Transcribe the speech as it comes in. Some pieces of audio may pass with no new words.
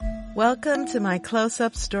Welcome to my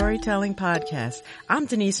Close-Up Storytelling Podcast. I'm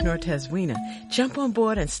Denise Nortez Weiner. Jump on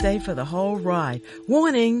board and stay for the whole ride.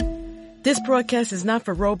 Warning! This broadcast is not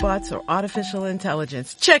for robots or artificial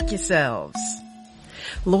intelligence. Check yourselves.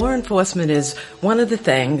 Law enforcement is one of the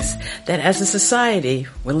things that as a society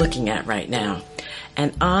we're looking at right now.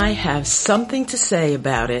 And I have something to say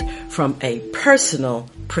about it from a personal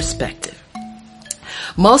perspective.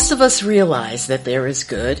 Most of us realize that there is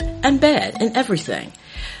good and bad in everything.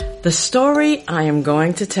 The story I am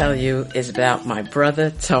going to tell you is about my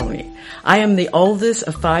brother Tony. I am the oldest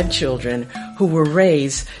of 5 children who were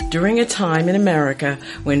raised during a time in America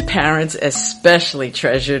when parents especially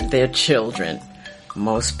treasured their children.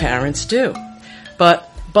 Most parents do. But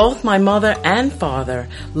both my mother and father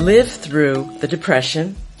lived through the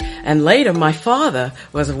Depression, and later my father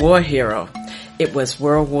was a war hero. It was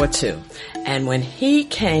World War II. And when he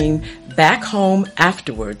came back home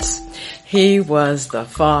afterwards, he was the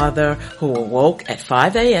father who awoke at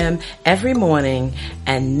 5 a.m. every morning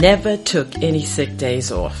and never took any sick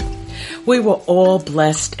days off. We were all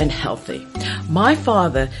blessed and healthy. My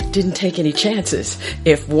father didn't take any chances.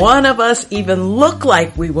 If one of us even looked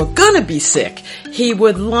like we were gonna be sick, he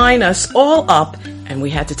would line us all up and we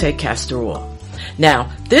had to take castor oil.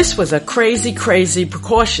 Now, this was a crazy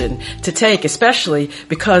precaution to take, especially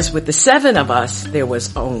because with the 7 of us, there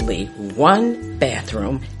was only one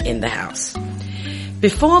bathroom in the house.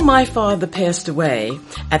 Before my father passed away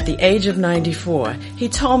at the age of 94, he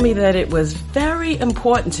told me that it was very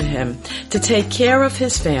important to him to take care of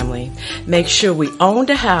his family, make sure we owned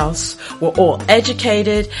a house, were all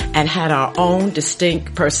educated, and had our own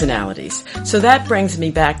distinct personalities. So that brings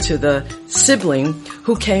me back to the sibling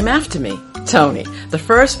who came after me, Tony, the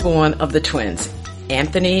firstborn of the twins,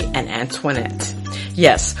 Anthony and Antoinette.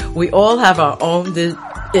 Yes, we all have our own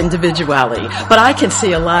individuality, but I can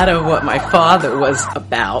see a lot of what my father was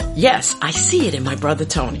about. Yes, I see it in my brother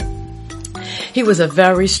Tony. He was a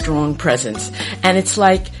very strong presence, and it's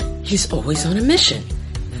like he's always on a mission.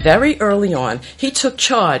 Very early on, he took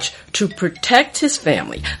charge to protect his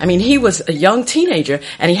family. I mean, he was a young teenager,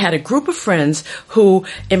 and he had a group of friends who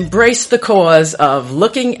embraced the cause of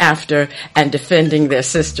looking after and defending their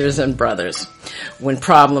sisters and brothers when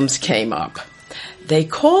problems came up. They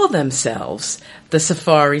call themselves the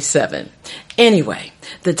Safari 7. Anyway,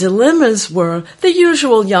 the dilemmas were the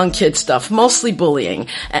usual young kid stuff, mostly bullying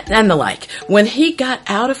and the like. When he got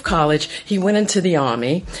out of college, he went into the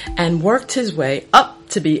Army and worked his way up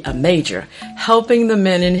to be a major, helping the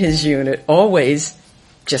men in his unit, always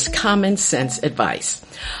just common sense advice.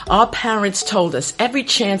 Our parents told us every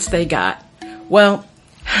chance they got, well,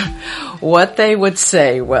 what they would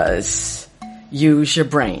say was, use your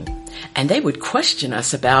brain. And they would question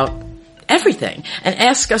us about everything and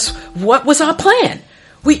ask us what was our plan.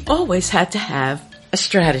 We always had to have a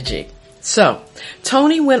strategy. So,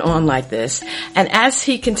 Tony went on like this, and as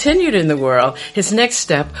he continued in the world, his next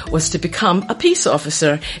step was to become a peace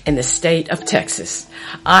officer in the state of Texas.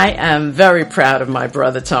 I am very proud of my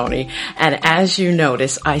brother Tony, and as you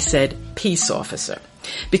notice, I said peace officer,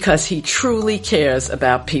 because he truly cares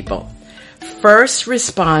about people. First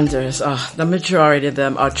responders, the majority of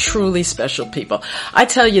them are truly special people. I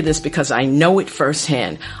tell you this because I know it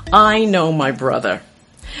firsthand. I know my brother,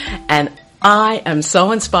 and I am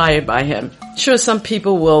so inspired by him. Sure, some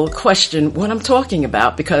people will question what I'm talking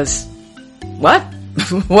about because, what?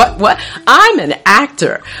 What? I'm an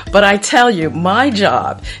actor, but I tell you, my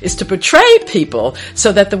job is to portray people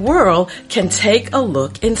so that the world can take a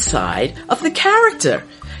look inside of the characters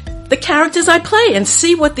I play and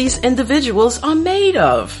see what these individuals are made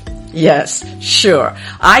of. Yes, sure,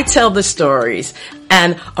 I tell the stories,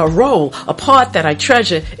 and a part that I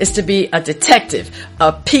treasure is to be a detective,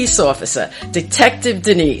 a peace officer, Detective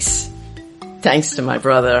Denise. Thanks to my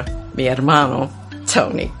brother, mi hermano,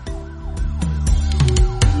 Tony.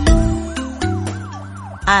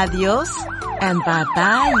 Adios and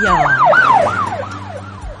bye-bye, y'all.